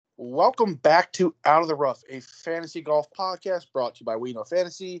Welcome back to Out of the Rough, a fantasy golf podcast brought to you by We Know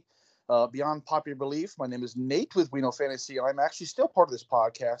Fantasy. Beyond popular belief, my name is Nate with We Know Fantasy, and I'm actually still part of this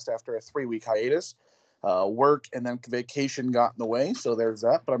podcast after a 3-week hiatus. Work and then vacation got in the way, so there's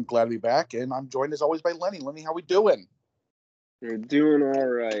that, but I'm glad to be back, and I'm joined as always by Lenny. Lenny, how we doing? You're doing all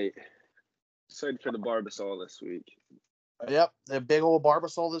right. Excited for the Barbasol this week. Yep, the big old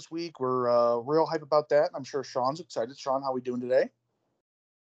Barbasol this week. We're real hype about that. I'm sure Sean's excited. Sean, how we doing today?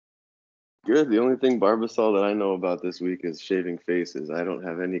 Good. The only thing Barbasol that I know about this week is shaving faces. I don't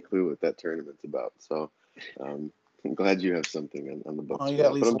have any clue what that tournament's about. So I'm glad you have something on the books. You got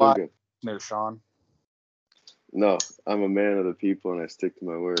at least but I'm doing good. There, Sean. No, I'm a man of the people and I stick to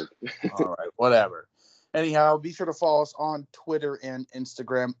my word. All right, whatever. Anyhow, be sure to follow us on Twitter and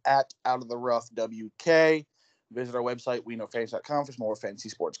Instagram at Out of the Rough WK. Visit our website, weknowfantasy.com, for some more fantasy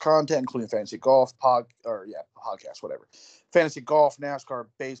sports content, including fantasy golf, podcast, whatever. Fantasy golf, NASCAR,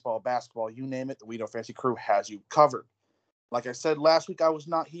 baseball, basketball, you name it, the We Know Fantasy crew has you covered. Like I said, last week I was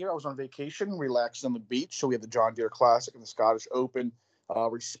not here. I was on vacation, relaxing on the beach. So we had the John Deere Classic and the Scottish Open,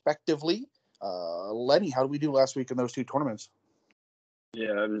 respectively. Lenny, how did we do last week in those two tournaments?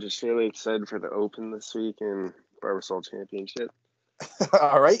 Yeah, I'm just really excited for the Open this week and Barbasol Championship.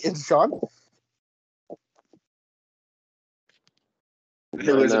 All right, and Sean?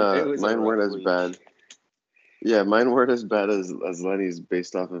 Mine weren't as bad. Yeah, mine weren't as bad as Lenny's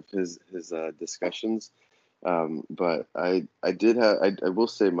based off of his discussions. But I will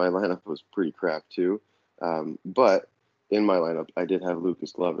say my lineup was pretty crap too. But in my lineup, I did have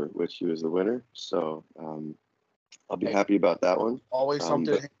Lucas Glover, which he was the winner. So I'll be happy about that one. Always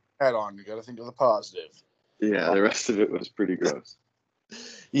something to hang your hat on. You got to think of the positive. Yeah, the rest of it was pretty gross.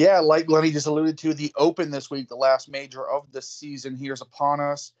 Yeah, like Lenny just alluded to, the Open this week, the last major of the season, here's upon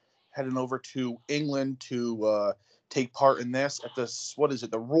us. Heading over to England to take part in this at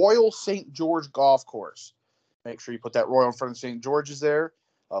the Royal St. George Golf Course. Make sure you put that Royal in front of St. George's there.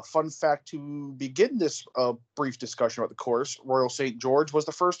 Fun fact to begin this brief discussion about the course, Royal St. George was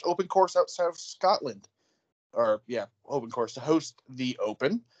the first open course outside of Scotland. Open course to host the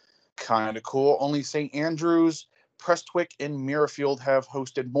Open. Kind of cool. Only St. Andrews, Prestwick, and Muirfield have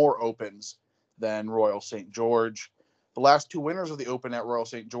hosted more Opens than Royal St. George. The last two winners of the Open at Royal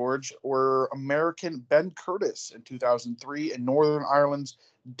St. George were American Ben Curtis in 2003 and Northern Ireland's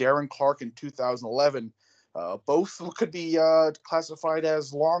Darren Clarke in 2011. Both could be classified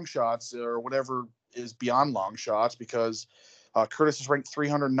as long shots or whatever is beyond long shots because Curtis is ranked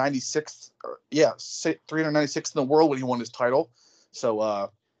 396th in the world when he won his title.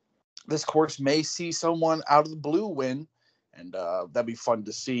 So this course may see someone out of the blue win, and that'd be fun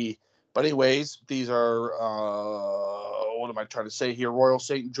to see. But anyways, these are, what am I trying to say here? Royal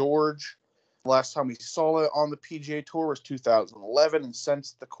St. George. The last time we saw it on the PGA Tour was 2011, and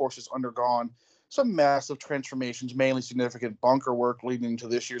since the course has undergone some massive transformations, mainly significant bunker work leading to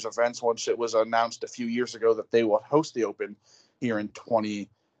this year's events, once it was announced a few years ago that they will host the Open here in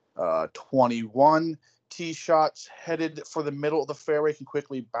 2021. Tee shots headed for the middle of the fairway can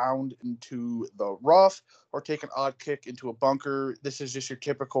quickly bound into the rough or take an odd kick into a bunker. This is just your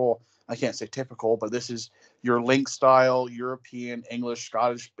typical, I can't say typical, but this is your link style, European, English,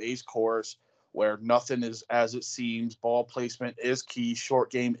 Scottish base course where nothing is as it seems. Ball placement is key. Short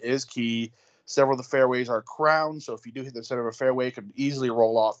game is key. Several of the fairways are crowned, so if you do hit the center of a fairway, it could easily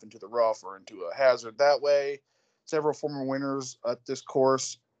roll off into the rough or into a hazard that way. Several former winners at this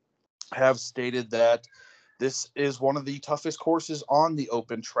course have stated that this is one of the toughest courses on the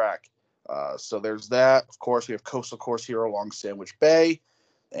Open track. So there's that. Of course, we have Coastal Course here along Sandwich Bay,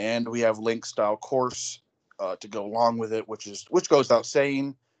 and we have link style course to go along with it, which goes without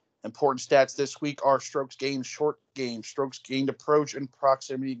saying. Important stats this week are strokes gained, short game, strokes gained approach, and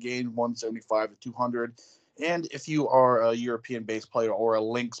proximity gained 175 to 200. And if you are a European-based player or a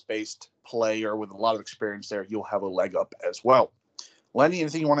links-based player with a lot of experience there, you'll have a leg up as well. Lenny,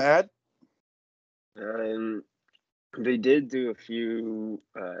 anything you want to add? They did do a few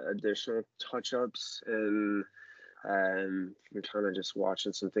additional touch-ups, and we're kind of just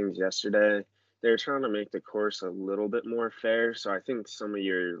watching some things yesterday. They're trying to make the course a little bit more fair, so I think some of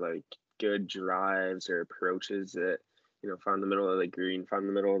your good drives or approaches that find the middle of the green, find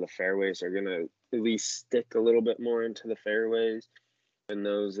the middle of the fairways are gonna at least stick a little bit more into the fairways. And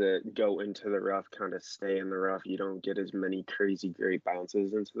those that go into the rough kind of stay in the rough. You don't get as many crazy great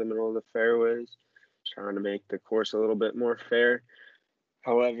bounces into the middle of the fairways. Trying to make the course a little bit more fair.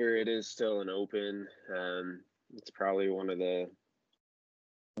 However, it is still an Open. It's probably one of the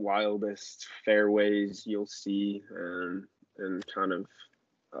wildest fairways you'll see, and kind of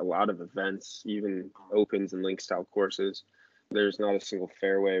a lot of events, even Opens and link style courses. there's not a single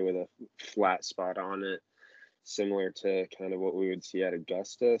fairway with a flat spot on it, similar to kind of what we would see at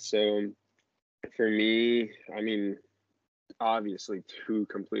Augusta. So for me, I mean, obviously two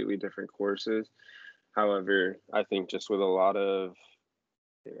completely different courses. However, I think just with a lot of,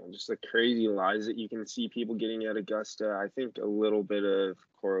 just the crazy lies that you can see people getting at Augusta, I think a little bit of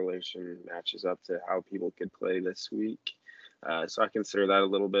correlation matches up to how people could play this week. So I consider that a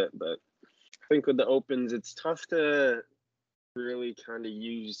little bit, but I think with the Opens, it's tough to really kind of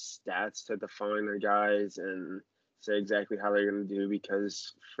use stats to define their guys and say exactly how they're going to do,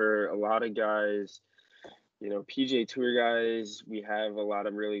 because for a lot of guys, PGA Tour guys, we have a lot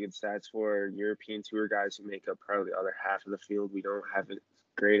of really good stats for. European Tour guys who make up probably the other half of the field, we don't have the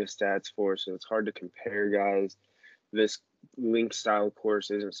greatest stats for, so it's hard to compare guys. This link style course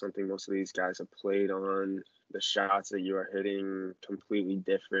isn't something most of these guys have played on. The shots that you are hitting completely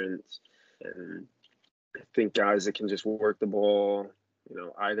different, and I think guys that can just work the ball,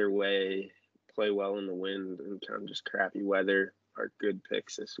 either way, play well in the wind and kind of just crappy weather are good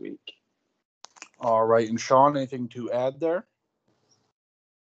picks this week. All right. And Sean, anything to add there?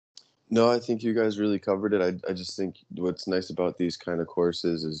 No, I think you guys really covered it. I just think what's nice about these kind of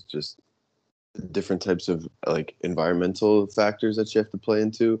courses is just different types of like environmental factors that you have to play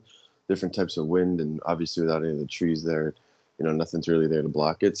into, different types of wind, and obviously without any of the trees there, nothing's really there to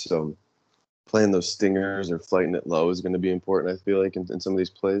block it. So playing those stingers or flighting it low is going to be important, I feel like, in some of these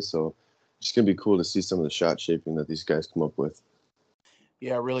plays. So it's just going to be cool to see some of the shot shaping that these guys come up with.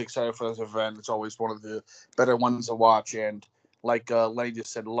 Yeah, really excited for this event. It's always one of the better ones to watch. And like Lenny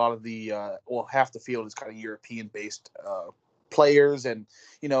just said, a lot of the, half the field is kind of European-based players. And,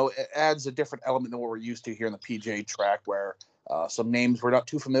 it adds a different element than what we're used to here in the PGA track, where some names we're not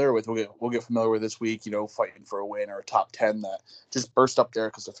too familiar with, we'll get familiar with this week, fighting for a win or a top 10 that just burst up there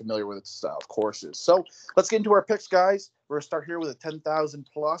because they're familiar with its style of courses. So let's get into our picks, guys. We're going to start here with a 10,000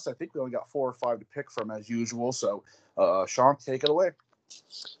 plus. I think we only got 4 or 5 to pick from as usual. So, Sean, take it away.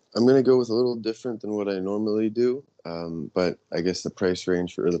 I'm going to go with a little different than what I normally do, but I guess the price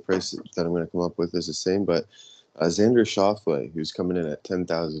range or the price that I'm going to come up with is the same. But Xander Schauffele, who's coming in at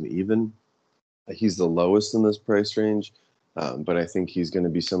 10,000 even, he's the lowest in this price range, but I think he's going to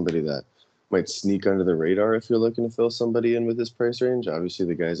be somebody that might sneak under the radar if you're looking to fill somebody in with this price range. Obviously,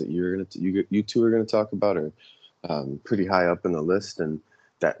 the guys that you two are going to talk about are pretty high up in the list, and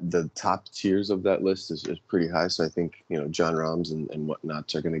that the top tiers of that list is pretty high. So I think, Jon Rahms and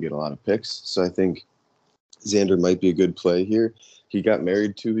whatnots are going to get a lot of picks. So I think Xander might be a good play here. He got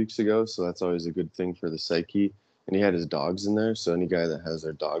married 2 weeks ago, so that's always a good thing for the psyche. And he had his dogs in there. So any guy that has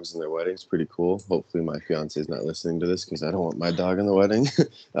their dogs in their wedding is pretty cool. Hopefully my fiance is not listening to this because I don't want my dog in the wedding.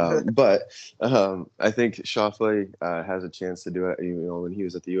 But I think Schauffele has a chance to do it. When he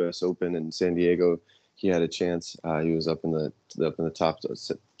was at the U.S. Open in San Diego, he had a chance. He was up in the top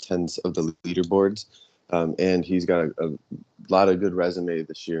tens of the leaderboards, and he's got a lot of good resume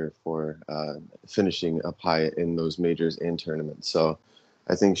this year for finishing up high in those majors and tournaments. So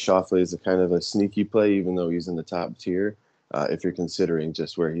I think Schauffele is a kind of a sneaky play, even though he's in the top tier, if you're considering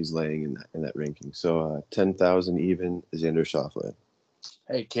just where he's laying in that ranking. So 10,000 even, Xander Schauffele.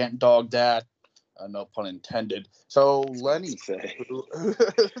 Hey, can't dog that. No pun intended. So Lenny,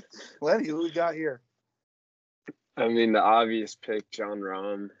 Lenny, who we got here? I mean, the obvious pick, Jon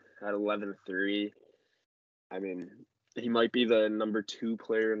Rahm at 11-3. I mean, he might be the number 2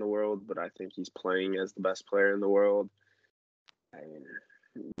 player in the world, but I think he's playing as the best player in the world. I mean,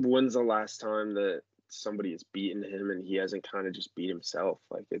 when's the last time that somebody has beaten him and he hasn't kind of just beat himself?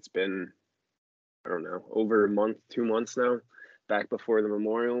 Like, it's been, I don't know, over a month, 2 months now, back before the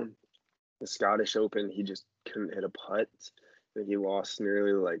Memorial. The Scottish Open, he just couldn't hit a putt. And he lost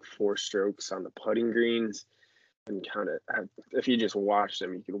nearly like 4 strokes on the putting greens. And kind of, if you just watched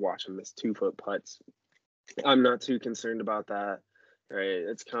him, you could watch him miss 2-foot putts. I'm not too concerned about that. Right,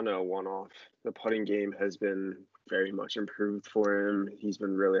 it's kind of a one-off. The putting game has been very much improved for him. He's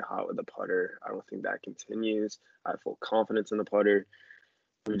been really hot with the putter. I don't think that continues. I have full confidence in the putter.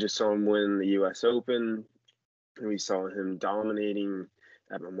 We just saw him win the U.S. Open. And we saw him dominating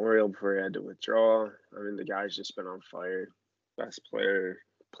at Memorial before he had to withdraw. I mean, the guy's just been on fire. Best player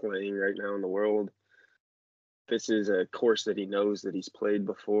playing right now in the world. This is a course that he knows that he's played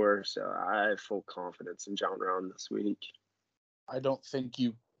before, so I have full confidence in Jon Rahm this week. I don't think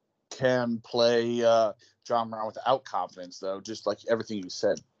you can play Jon Rahm without confidence, though, just like everything you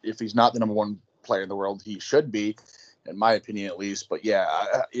said. If he's not the number 1 player in the world, he should be, in my opinion at least. But, yeah,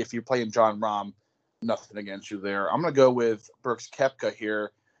 if you're playing Jon Rahm, nothing against you there. I'm going to go with Brooks Koepka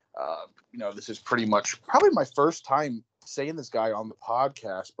here. This is pretty much probably my first time saying this guy on the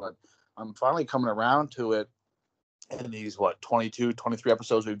podcast, but I'm finally coming around to it. in these 22, 23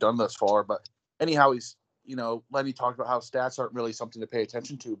 episodes we've done thus far. But anyhow, he's Lenny talked about how stats aren't really something to pay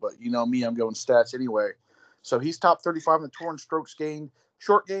attention to, but me, I'm going stats anyway. So he's top 35 in the tour in strokes gained,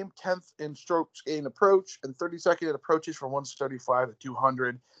 short game, 10th in strokes gained approach, and 32nd in approaches from 135 to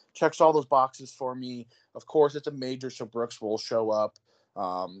 200. Checks all those boxes for me. Of course, it's a major, so Brooks will show up.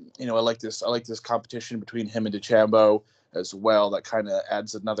 I like this competition between him and DeChambeau as well. That kind of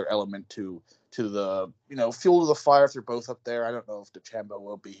adds another element to the fuel to the fire if they're both up there. I don't know if DeChambeau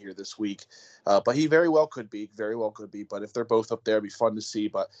will be here this week, but he very well could be. But if they're both up there, it'd be fun to see.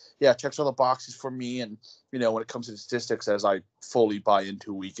 But yeah, checks all the boxes for me. And when it comes to statistics, as I fully buy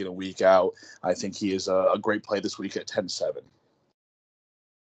into week in and week out, I think he is a great play this week at 10-7.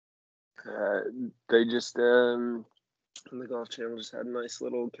 They just the Golf Channel just had a nice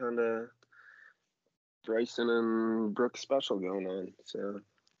little kind of Bryson and Brooks special going on. So.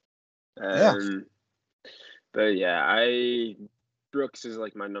 Yeah. But yeah, Brooks is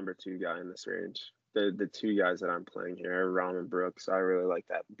like my number 2 guy in this range. The 2 guys that I'm playing here are Rahm and Brooks. I really like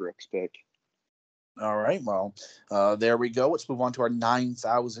that Brooks pick. All right, well, there we go. Let's move on to our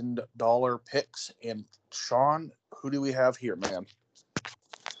 $9,000 picks. And Sean, who do we have here, man?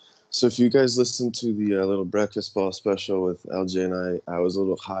 So if you guys listened to the little breakfast ball special with LJ and I was a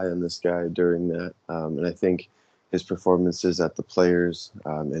little high on this guy during that, and I think his performances at the Players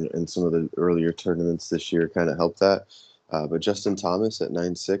and some of the earlier tournaments this year kind of helped that. But Justin Thomas at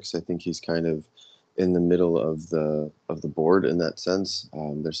 9-6, I think he's kind of in the middle of the board in that sense.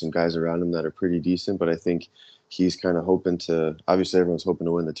 There's some guys around him that are pretty decent, but I think he's kind of hoping to. Obviously, everyone's hoping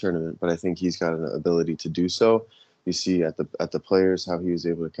to win the tournament, but I think he's got an ability to do so. You see at the Players how he was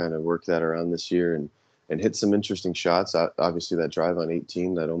able to kind of work that around this year and hit some interesting shots. Obviously, that drive on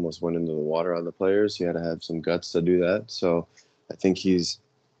 18 that almost went into the water on the Players, he had to have some guts to do that. So I think he's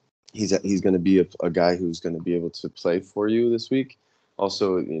going to be a guy who's going to be able to play for you this week.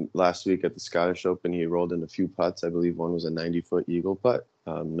 Also, last week at the Scottish Open, he rolled in a few putts. I believe one was a 90-foot eagle putt.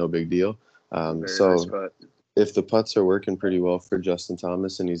 No big deal. Nice putt. If the putts are working pretty well for Justin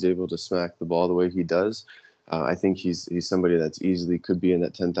Thomas and he's able to smack the ball the way he does, I think he's somebody that's easily could be in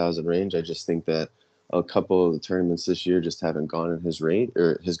that 10,000 range. I just think that a couple of the tournaments this year just haven't gone in his range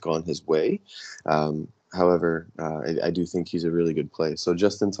or has gone his way. However, I do think he's a really good play. So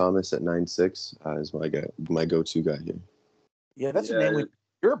Justin Thomas at 9-6 is my go-to guy here. Yeah, that's a name we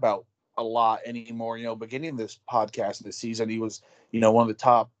hear about a lot anymore. Beginning of this podcast this season, he was, one of the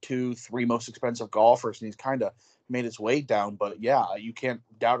top 2-3 most expensive golfers, and he's kind of made his way down. But yeah, you can't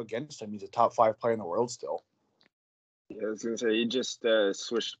doubt against him. He's a top 5 player in the world still. Yeah, I was gonna say he just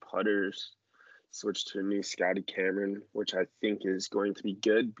switched putters, switched to a new Scotty Cameron, which I think is going to be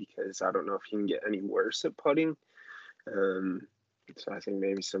good because I don't know if he can get any worse at putting. So I think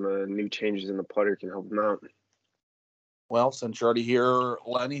maybe some new changes in the putter can help him out. Well, since you're already here,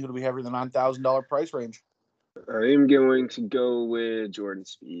 Lenny, who do we have in the $9,000 price range? I am going to go with Jordan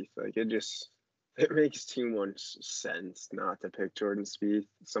Spieth. Like it makes too much sense not to pick Jordan Spieth.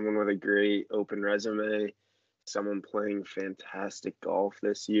 Someone with a great open resume, someone playing fantastic golf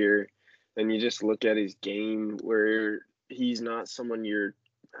this year. And you just look at his game where he's not someone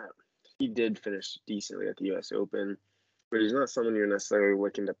he did finish decently at the U.S. Open, but he's not someone you're necessarily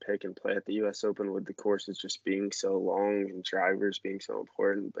looking to pick and play at the U.S. Open with the courses just being so long and drivers being so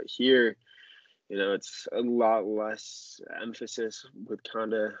important. But here, it's a lot less emphasis with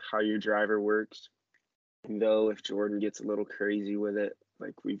kind of how your driver works. Though if Jordan gets a little crazy with it,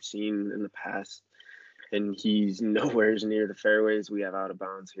 like we've seen in the past, and he's nowhere near the fairways, we have out of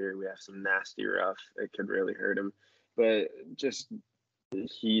bounds here. We have some nasty rough. It could really hurt him. But just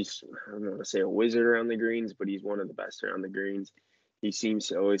he's, I don't want to say a wizard around the greens, but he's one of the best around the greens. He seems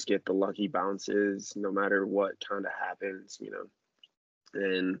to always get the lucky bounces no matter what kind of happens,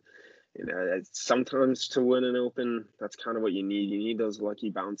 And, sometimes to win an Open, that's kind of what you need. You need those lucky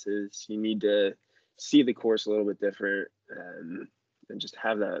bounces. You need to see the course a little bit different and just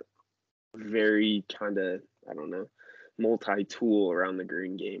have that very kind of, I don't know, multi-tool around the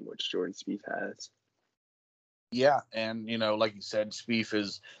green game, which Jordan Spieth has. Yeah, and like you said, Spieth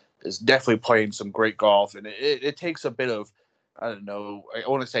is definitely playing some great golf, and it takes a bit of, I don't know, I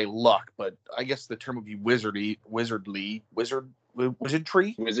want to say luck, but I guess the term would be wizardry. Wizardry,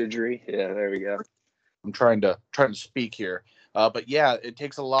 yeah, there we go. I'm trying to speak here, but yeah, it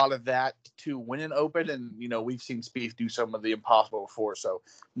takes a lot of that to win an Open, and we've seen Spieth do some of the impossible before, so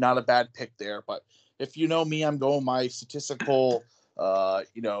not a bad pick there. But if you know me, I'm going my statistical,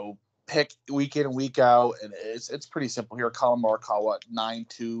 pick week in and week out, and it's pretty simple here. Colin Morikawa at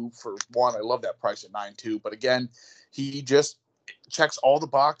 9-2 for one. I love that price at 9-2, but again, he just checks all the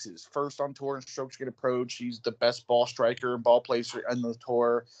boxes. First on tour in strokes gained approach. He's the best ball striker and ball placer in the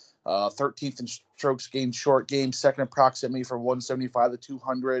tour. 13th in strokes gained short game, second in proximity from 175 to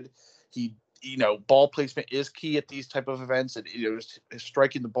 200. He, ball placement is key at these type of events. And,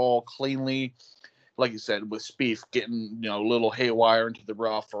 striking the ball cleanly, like you said, with Spieth getting, a little haywire into the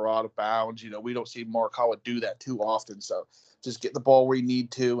rough or out of bounds. We don't see Morikawa do that too often. So just get the ball where you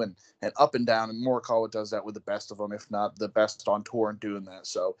need to and up and down. And Morikawa does that with the best of them, if not the best on tour in doing that.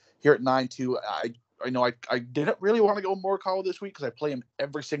 So here at 9-2, I know I didn't really want to go Morikawa this week because I play him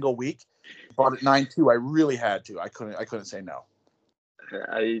every single week. But at 9-2, I really had to. I couldn't say no.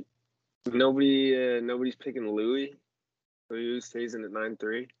 Nobody's picking Louis. Louis stays in at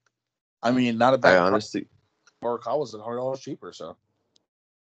 9-3. I mean, not a bad. I honestly, Morikawa's $100 cheaper. So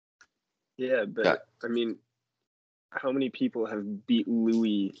yeah, but I mean, how many people have beat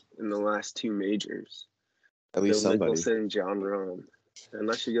Louis in the last two majors? At least Phil somebody. Mickelson and John Rahm.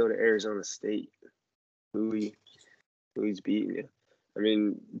 Unless you go to Arizona State, Louis beating you. I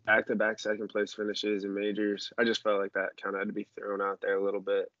mean, back-to-back second-place finishes in majors. I just felt like that kind of had to be thrown out there a little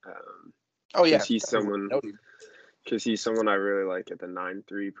bit. oh yeah, because he's someone I really like at the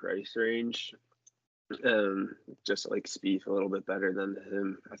 9-3 price range. Just like Spieth a little bit better than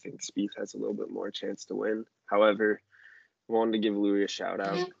him. I think Spieth has a little bit more chance to win. However, I wanted to give Louis a shout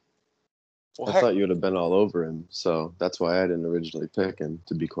out. Well, I thought you would have been all over him, so that's why I didn't originally pick him,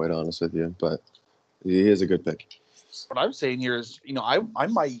 to be quite honest with you. But he is a good pick. What I'm saying here is, I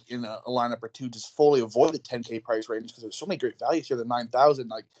might in a lineup or two just fully avoid the 10K price range because there's so many great values here. The 9,000,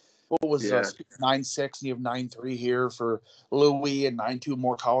 like what was 9.6, and you have 9.3 here for Louis and 9.2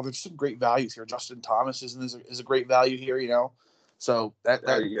 Morikawa. There's some great values here. Justin Thomas is a great value here. So that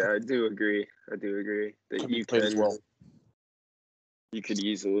I do agree that you could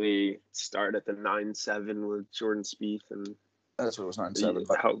easily start at the 9.7 with Jordan Spieth, and that's what it was 9.7.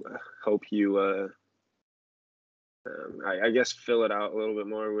 But hope you I guess fill it out a little bit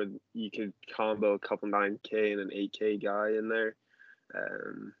more with you could combo a couple 9K and an 8K guy in there.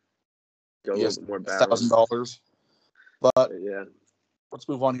 Go a little bit more balanced. $1,000. But yeah, let's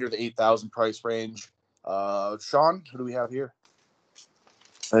move on here to the 8,000 price range. Sean, who do we have here?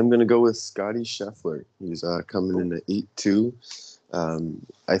 I'm going to go with Scotty Scheffler. He's coming in at 8-2.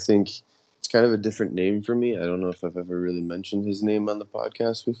 I think it's kind of a different name for me. I don't know if I've ever really mentioned his name on the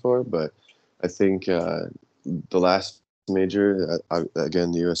podcast before, but I think the last major,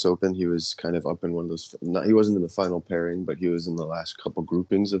 again, the U.S. Open, he was kind of up in one of those. He wasn't in the final pairing, but he was in the last couple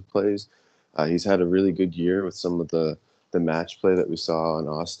groupings of plays. He's had a really good year with some of the match play that we saw in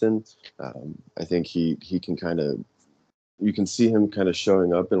Austin. I think he can kind of. You can see him kind of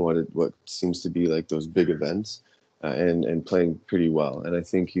showing up in what seems to be like those big events and playing pretty well. And I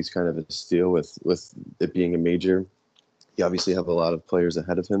think he's kind of a steal with it being a major. You obviously have a lot of players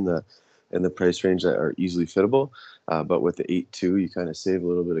ahead of him in the price range that are easily fittable. But with the 8-2, you kind of save a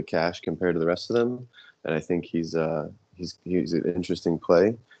little bit of cash compared to the rest of them. And I think he's an interesting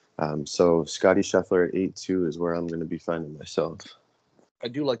play. So Scotty Scheffler at 8-2 is where I'm going to be finding myself. I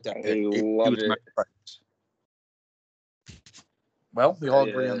do like that. I love it. Well, we all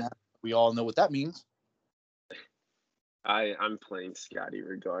agree on that. We all know what that means. I'm playing Scotty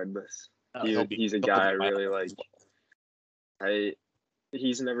regardless. He's a guy I really like.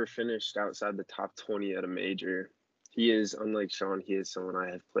 He's never finished outside the top 20 at a major. He is, unlike Sean, he is someone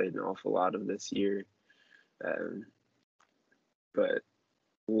I have played an awful lot of this year. But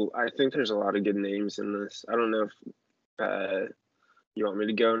I think there's a lot of good names in this. I don't know if you want me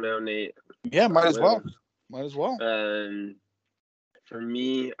to go now, Nate. Yeah, might as well. For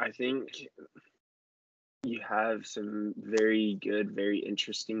me, I think you have some very good, very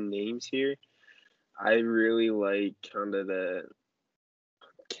interesting names here. I really like kind of the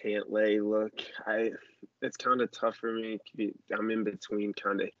Cantlay look. It's kind of tough for me. I'm in between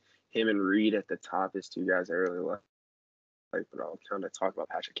kind of him and Reed at the top as two guys I really like. But I'll kind of talk about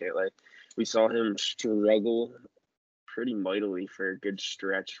Patrick Cantlay. We saw him struggle pretty mightily for a good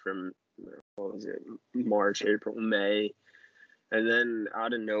stretch from March, April, May. And then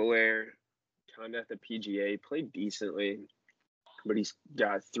out of nowhere, kind of at the PGA, played decently, but he's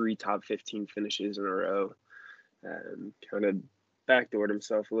got 3 top 15 finishes in a row. Kind of backdoored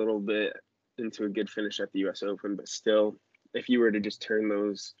himself a little bit into a good finish at the U.S. Open, but still, if you were to just turn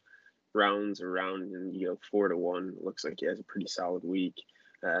those rounds around and you go 4-1, it looks like he has a pretty solid week.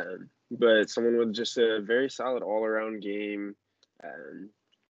 But someone with just a very solid all-around game.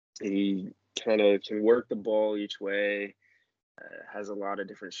 He kind of can work the ball each way. Has a lot of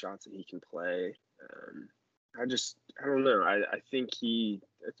different shots that he can play. I don't know. I think it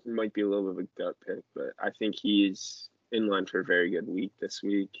might be a little bit of a gut pick, but I think he's in line for a very good week this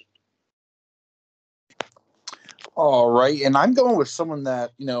week. All right, and I'm going with someone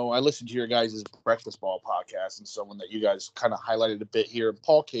that, I listened to your guys' Breakfast Ball podcast, and someone that you guys kind of highlighted a bit here,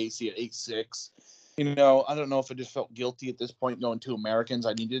 Paul Casey at 8'6". I don't know if I just felt guilty at this point going to Americans.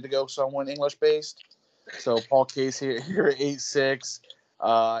 I needed to go someone English-based. So Paul Casey here at 8'6".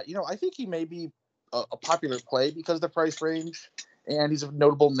 I think he may be a popular play because of the price range, and he's a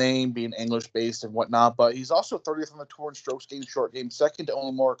notable name being English-based and whatnot, but he's also 30th on the tour in strokes gained short game, second to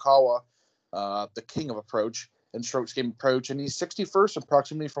only Morikawa, the king of approach and strokes game approach, and he's 61st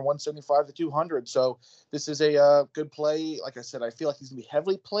approximately from 175 to 200. So this is a good play. Like I said, I feel like he's going to be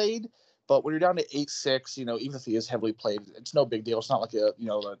heavily played, but when you're down to 8'6", even if he is heavily played, it's no big deal. It's not like a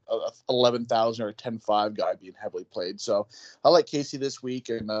 11,000 or a 10.5 guy being heavily played. So I like Casey this week,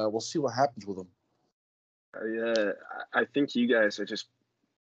 and we'll see what happens with him. Yeah, I think you guys are just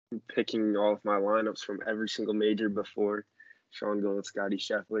picking all of my lineups from every single major before. Sean going with Scotty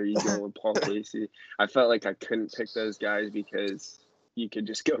Scheffler, you going with Paul Casey. I felt like I couldn't pick those guys because you could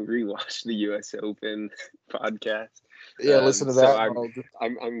just go rewatch the U.S. Open podcast. Yeah, listen to that. So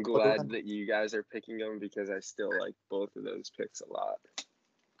I'm glad that you guys are picking them because I still like both of those picks a lot.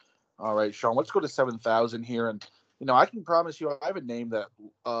 All right, Sean, let's go to 7,000 here, and I can promise you I have a name that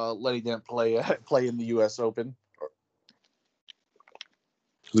Lenny didn't play in the U.S. Open.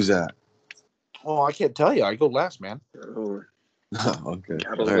 Who's that? Oh, I can't tell you. I go last, man. Oh. Okay.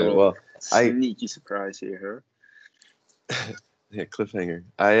 Got a little sneaky surprise here, huh? Yeah, cliffhanger.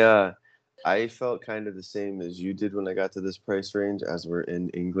 I felt kind of the same as you did when I got to this price range. As we're in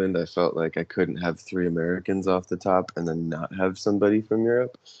England, I felt like I couldn't have 3 Americans off the top and then not have somebody from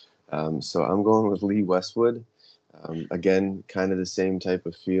Europe. So I'm going with Lee Westwood. Again, kind of the same type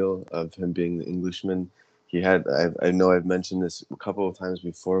of feel of him being the Englishman. I know I've mentioned this a couple of times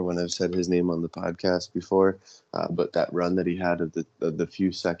before when I've said his name on the podcast before, but that run that he had of the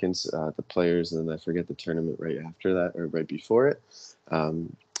few seconds, the players, and then I forget the tournament right after that or right before it.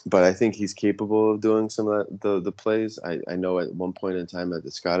 But I think he's capable of doing some of the plays. I know at one point in time at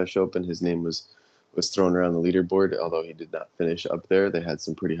the Scottish Open, his name was thrown around the leaderboard, although he did not finish up there. They had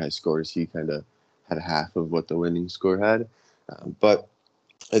some pretty high scores. He kind of had half of what the winning score had. But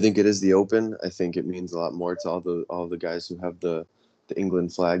I think it is the Open. I think it means a lot more to all the guys who have the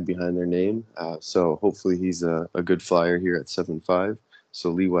England flag behind their name. So hopefully he's a good flyer here at 7.5.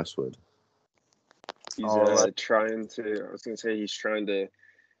 So Lee Westwood. He's trying to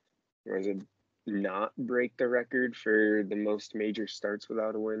not break the record for the most major starts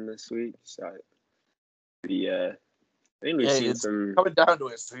without a win this week. So I think we've seen some coming down to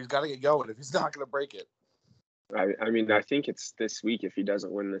it, so he's got to get going if he's not going to break it. I mean, I think it's this week. If he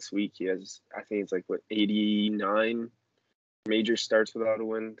doesn't win this week, he has, I think it's 89 major starts without a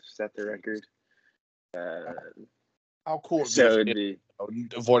win to set the record. How cool would be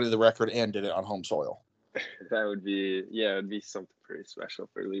avoided the record and did it on home soil. That would be, it would be something pretty special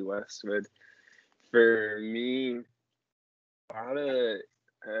for Lee Westwood. For me, a lot of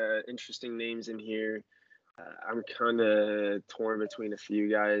interesting names in here. I'm kind of torn between a few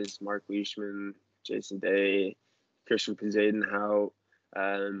guys: Mark Leishman, Jason Day, Christian Bezuidenhout,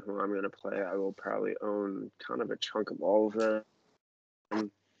 who I'm going to play. I will probably own kind of a chunk of all of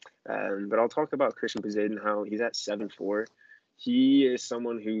them. But I'll talk about Christian Bezuidenhout. He's at 7.4. He is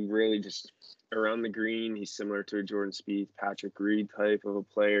someone who really just around the green. He's similar to a Jordan Spieth, Patrick Reed type of a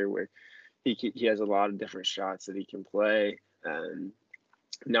player where he has a lot of different shots that he can play.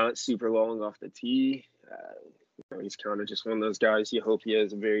 Not super long off the tee. He's kind of just one of those guys. You hope he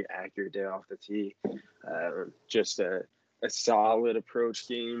has a very accurate day off the tee. Just a solid approach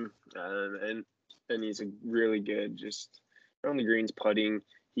game, and he's a really good just on the greens putting.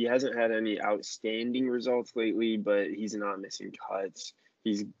 He hasn't had any outstanding results lately, but he's not missing cuts.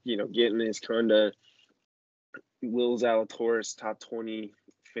 He's getting his kind of Will Zalatoris top 20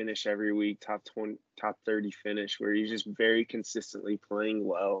 finish every week, top 30 finish, where he's just very consistently playing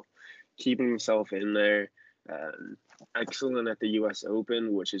well, keeping himself in there. Excellent at the U.S.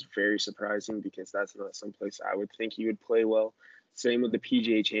 Open, which is very surprising because that's not someplace I would think he would play well. Same with the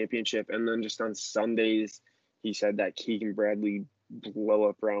PGA Championship. And then just on Sundays, he said that Keegan Bradley blow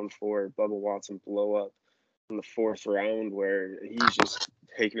up round 4, Bubba Watson blow up in the 4th round, where he's just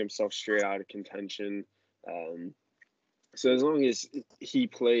taking himself straight out of contention. So as long as he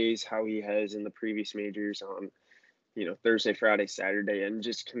plays how he has in the previous majors on, Thursday, Friday, Saturday, and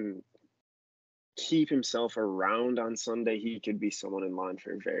just can keep himself around on Sunday, he could be someone in line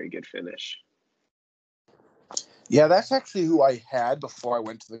for a very good finish. Yeah, that's actually who I had before I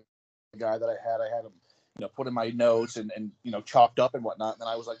went to the guy that I had. I had him put in my notes and chalked up and whatnot. And then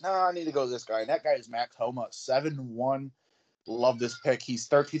I was like, I need to go to this guy. And that guy is Max Homa, 7-1. Love this pick. He's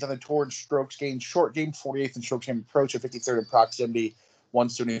 13th on the tour in strokes gained, short game, 48th in strokes gained approach, and 53rd in proximity,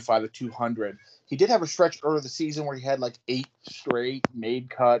 175 to 200. He did have a stretch earlier the season where he had like 8 straight made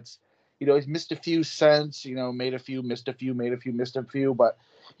cuts. He's missed a few cents, made a few, missed a few, made a few, missed a few. But,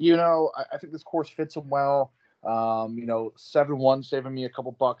 I think this course fits him well. 7-1 saving me a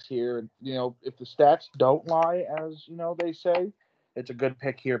couple bucks here. And, if the stats don't lie, as, they say, it's a good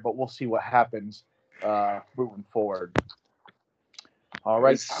pick here, but we'll see what happens moving forward. All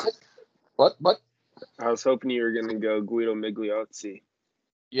right. What? I was hoping you were going to go Guido Migliozzi.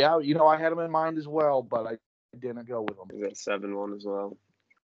 Yeah, I had him in mind as well, but I didn't go with him. He's at 7-1 as well.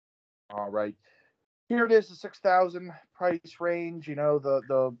 All right. Here it is, the 6,000 price range.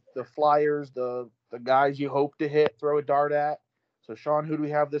 The flyers, the guys you hope to hit, throw a dart at. So, Sean, who do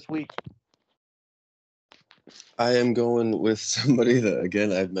we have this week? I am going with somebody that,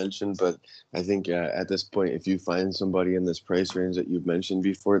 again, I've mentioned, but I think at this point, if you find somebody in this price range that you've mentioned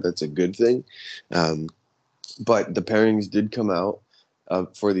before, that's a good thing. But the pairings did come out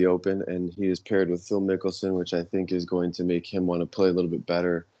for the Open, and he is paired with Phil Mickelson, which I think is going to make him want to play a little bit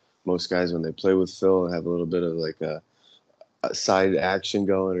better. Most guys, when they play with Phil, have a little bit of like a side action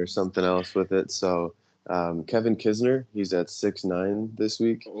going or something else with it. So Kevin Kisner, he's at 6'9" this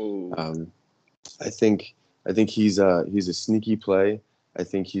week. I think he's a sneaky play. I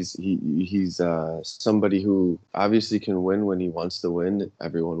think he's somebody who obviously can win when he wants to win.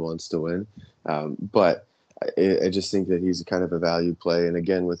 Everyone wants to win, but I just think that he's kind of a value play. And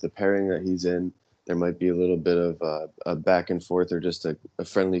again, with the pairing that he's in, there might be a little bit of a back and forth or just a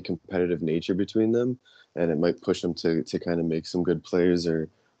friendly competitive nature between them, and it might push them to kind of make some good plays or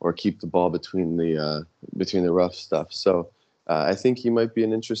keep the ball between the rough stuff. So I think he might be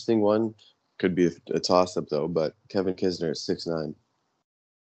an interesting one. Could be a toss-up, though, but Kevin Kisner is 6'9".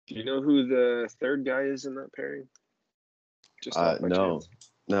 Do you know who the third guy is in that pairing? Just no.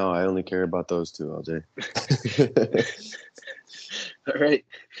 No, I only care about those two, LJ. All right.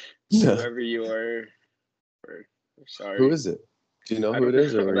 Whoever you are. Sorry. Who is it? Do you know who it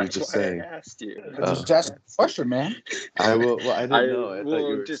is, or were you just saying? I asked you. Just ask a question, man. I will. Well, I didn't know. I thought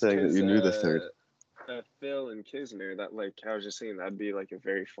you were saying that you knew the third. Phil and Kisner, I was just saying that'd be like a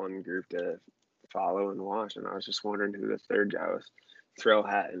very fun group to follow and watch, and I was just wondering who the third guy was. Thrill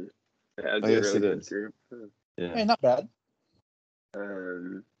Hatton. That'd be a really good group. Yeah. Hey, not bad.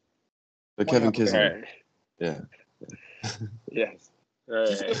 But Kevin Kisner. Yeah. Yes.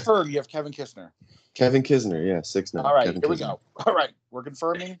 Just confirm you have Kevin Kisner. Kevin Kisner, yeah, 6'9". All right, Kevin here we Kisner. go. All right, we're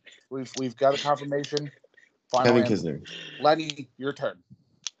confirming. We've got a confirmation. Kevin Kisner. Lenny, your turn.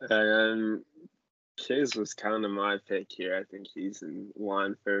 Kiz was kind of my pick here. I think he's in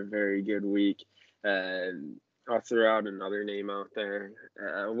line for a very good week. And I'll throw out another name out there.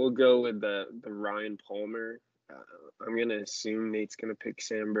 We'll go with the Ryan Palmer. I'm going to assume Nate's going to pick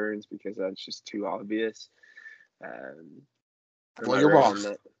Sam Burns because that's just too obvious. Well, you're wrong.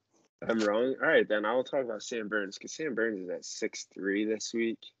 I'm wrong? All right, then I will talk about Sam Burns because Sam Burns is at 6'3" this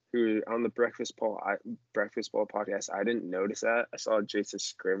week. Who on the Breakfast Ball podcast, I didn't notice that. I saw Jason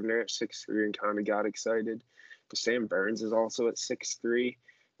Scrivener at 6'3" and kind of got excited. But Sam Burns is also at 6'3",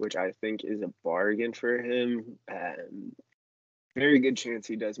 which I think is a bargain for him. Very good chance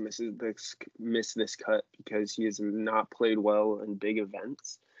he does miss this cut because he has not played well in big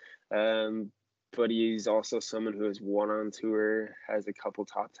events. But he's also someone who has won on tour, has a couple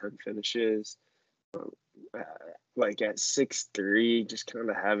top 10 finishes. Like at 6'3", just kind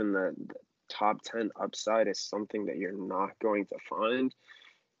of having the top 10 upside is something that you're not going to find.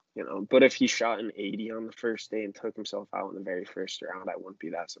 But if he shot an 80 on the first day and took himself out in the very first round, I wouldn't be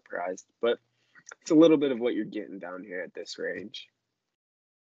that surprised. But it's a little bit of what you're getting down here at this range.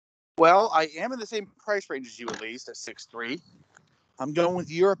 Well, I am in the same price range as you, at least, at 6'3". I'm going with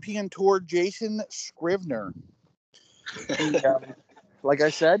European Tour Jason Scrivener. Like I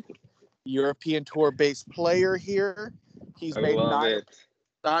said, European Tour-based player here. He's made 9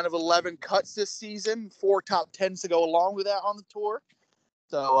 of 11 cuts this season, 4 top 10s to go along with that on the tour.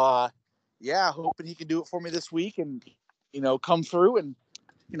 So, hoping he can do it for me this week and, come through and,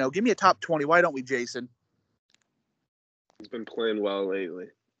 give me a top 20. Why don't we, Jason? He's been playing well lately.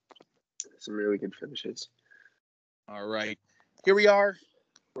 Some really good finishes. All right. Here we are.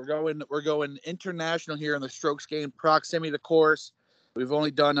 We're going international here in the strokes game proximity to course. We've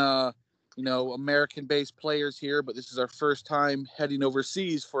only done American-based players here, but this is our first time heading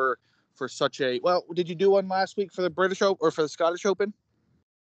overseas for such a. Well, did you do one last week for the British Open or for the Scottish Open?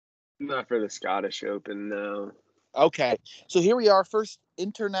 Not for the Scottish Open, no. Okay, so here we are, first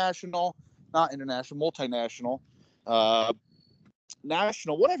international not international, multinational,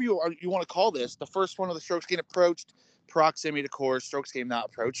 national, whatever you want to call this. The first one of the strokes game approached, proximity to course, strokes game not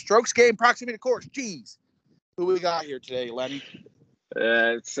approached, strokes game, proximity to course. Jeez, who we got here today, Lenny?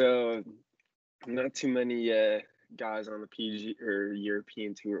 So not too many guys on the PG or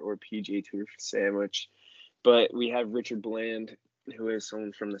European Tour or PGA Tour for Sandwich, but we have Richard Bland, who is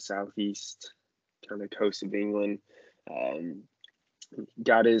someone from the southeast kind of coast of England.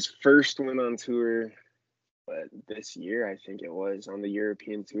 Got his first win on tour this year, I think it was, on the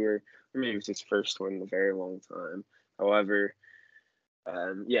European Tour. Or maybe it was his first win in a very long time. However,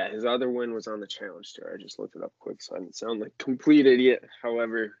 his other win was on the Challenge Tour. I just looked it up quick, so I didn't sound like a complete idiot.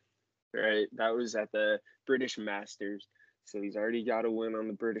 However, right, that was at the British Masters. So he's already got a win on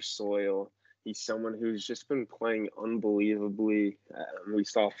the British soil. He's someone who's just been playing unbelievably. We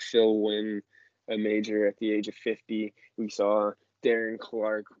saw Phil win a major at the age of 50. We saw Darren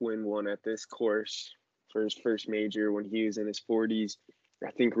Clarke win one at this course for his first major when he was in his 40s. I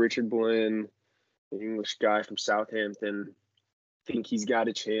think Richard Bland, the English guy from Southampton, I think he's got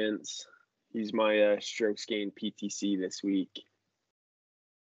a chance. He's my strokes gained PTC this week.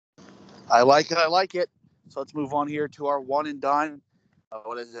 I like it. So let's move on here to our one and done.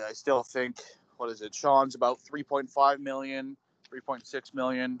 What is it? I still think, Sean's about 3.5 million, 3.6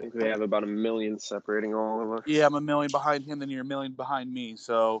 million. I think we have about 1 million separating all of us. Yeah, I'm 1 million behind him, then you're 1 million behind me.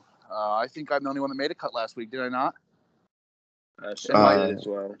 So I think I'm the only one that made a cut last week. Did I not? I did as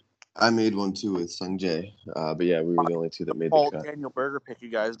well. I made one too with Sung Jae. But yeah, we were the only two that made the cut. Daniel Berger pick you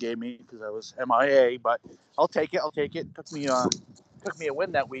guys gave me because I was MIA, but I'll take it. Took me a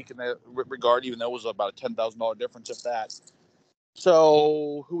win that week in that regard, even though it was about a $10,000 difference, if that.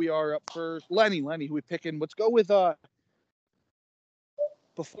 So who we are up first? Lenny, who we picking? Let's go with let's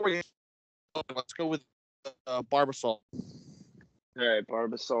go with Barbasol. All right,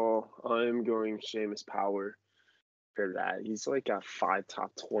 Barbasol. I'm going Seamus Power for that. He's like got 5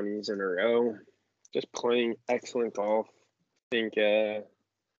 top 20s in a row. Just playing excellent golf. I think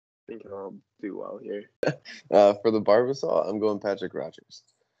I'll do well here. For the Barbasol, I'm going Patrick Rogers.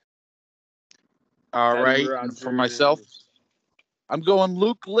 All right. And for myself, I'm going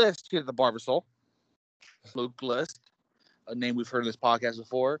Luke List here at the Barbasol. Luke List, a name we've heard in this podcast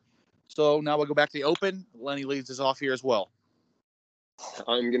before. So now we'll go back to the Open. Lenny leads us off here as well.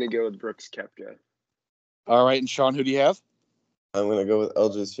 I'm going to go with Brooks Koepka. All right. And Sean, who do you have? I'm going to go with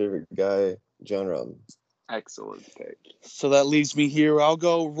LJ's favorite guy, Jon Rahm. Excellent pick. So that leaves me here. I'll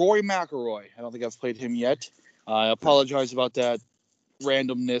go Rory McIlroy. I don't think I've played him yet. I apologize about that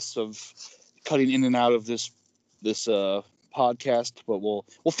randomness of cutting in and out of this podcast, but we'll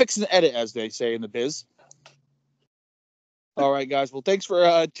fix and edit, as they say in the biz. All right, guys. Well, thanks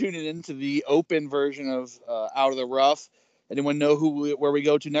for tuning in to the Open version of Out of the Rough. Anyone know where we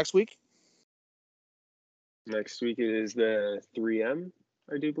go to next week? Next week it is the 3M,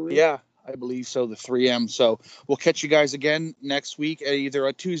 I do believe. Yeah, I believe so, the 3M. So we'll catch you guys again next week at either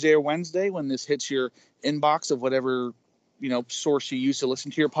a Tuesday or Wednesday when this hits your inbox of whatever source you use to listen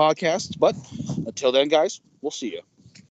to your podcasts. But until then, guys, we'll see you.